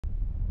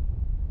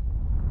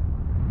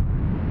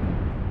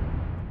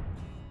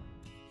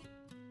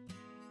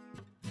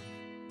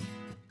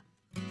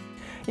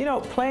You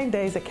know, playing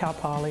days at Cal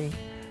Poly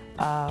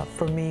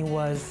for me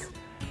was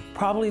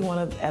probably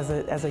as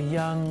a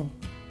young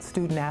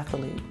student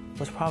athlete,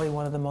 was probably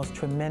one of the most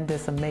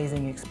tremendous,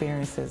 amazing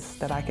experiences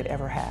that I could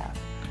ever have.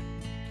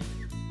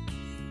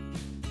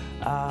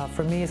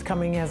 For me, it's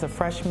coming as a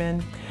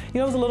freshman. You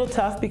know, it was a little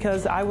tough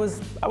because I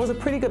was a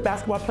pretty good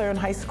basketball player in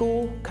high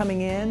school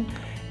coming in,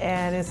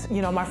 and it's,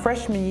 you know, my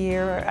freshman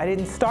year, I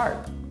didn't start.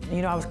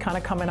 You know, I was kind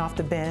of coming off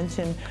the bench,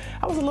 and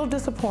I was a little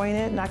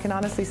disappointed, and I can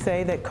honestly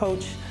say that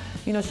Coach,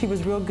 you know, she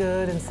was real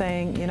good in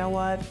saying, you know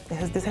what,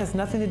 this has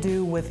nothing to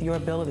do with your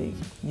ability.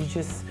 You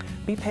just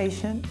be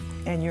patient,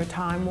 and your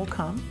time will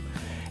come.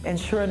 And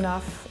sure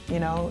enough, you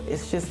know,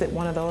 it's just that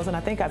one of those, and I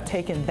think I've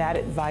taken that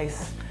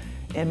advice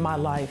in my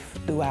life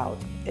throughout,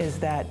 is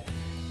that,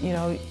 you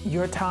know,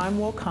 your time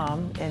will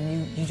come,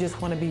 and you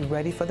just want to be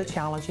ready for the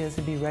challenges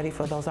and be ready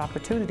for those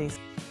opportunities.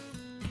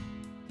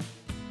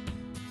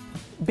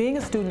 Being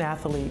a student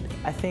athlete,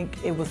 I think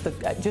it was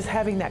just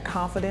having that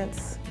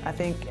confidence. I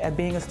think at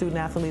being a student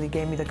athlete, it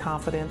gave me the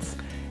confidence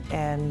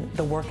and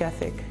the work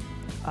ethic,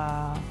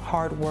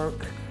 hard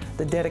work,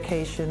 the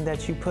dedication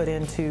that you put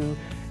into,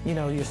 you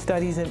know, your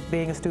studies and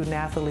being a student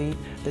athlete,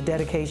 the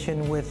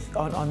dedication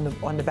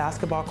on the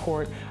basketball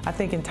court. I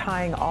think in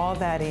tying all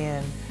that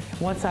in,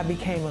 once I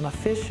became an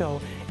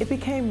official, it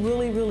became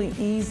really, really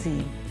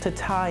easy to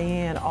tie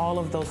in all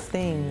of those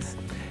things,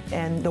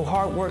 and the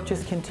hard work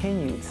just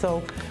continued.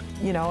 So,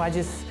 you know,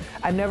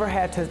 I never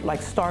had to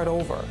like start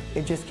over.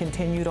 It just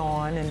continued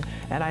on,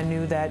 and I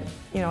knew that,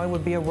 you know, it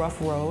would be a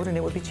rough road and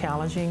it would be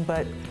challenging,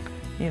 but,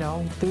 you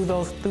know, through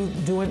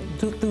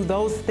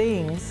those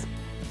things,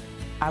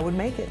 I would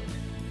make it.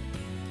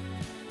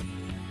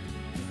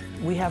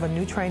 We have a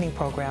new training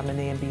program in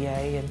the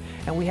NBA,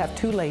 and we have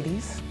 2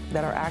 ladies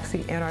that are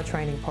actually in our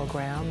training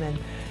program,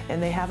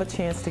 and they have a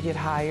chance to get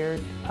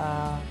hired.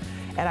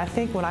 And I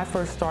think when I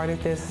first started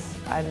this,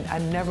 I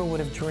never would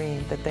have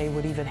dreamed that they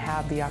would even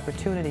have the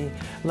opportunity,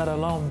 let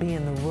alone be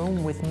in the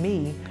room with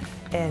me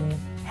and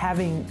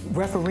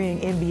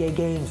refereeing NBA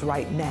games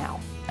right now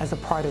as a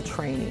part of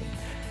training.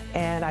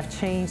 And I've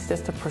changed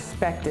just a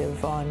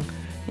perspective on,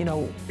 you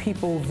know,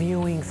 people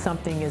viewing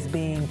something as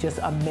being just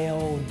a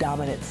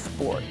male-dominant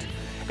sport.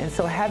 And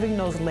so having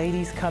those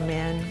ladies come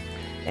in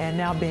and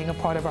now being a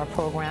part of our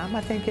program,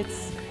 I think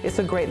it's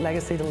a great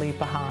legacy to leave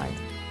behind.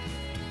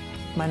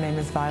 My name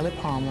is Violet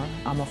Palmer.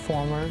 I'm a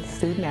former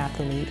student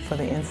athlete for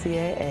the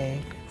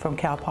NCAA from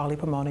Cal Poly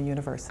Pomona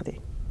University.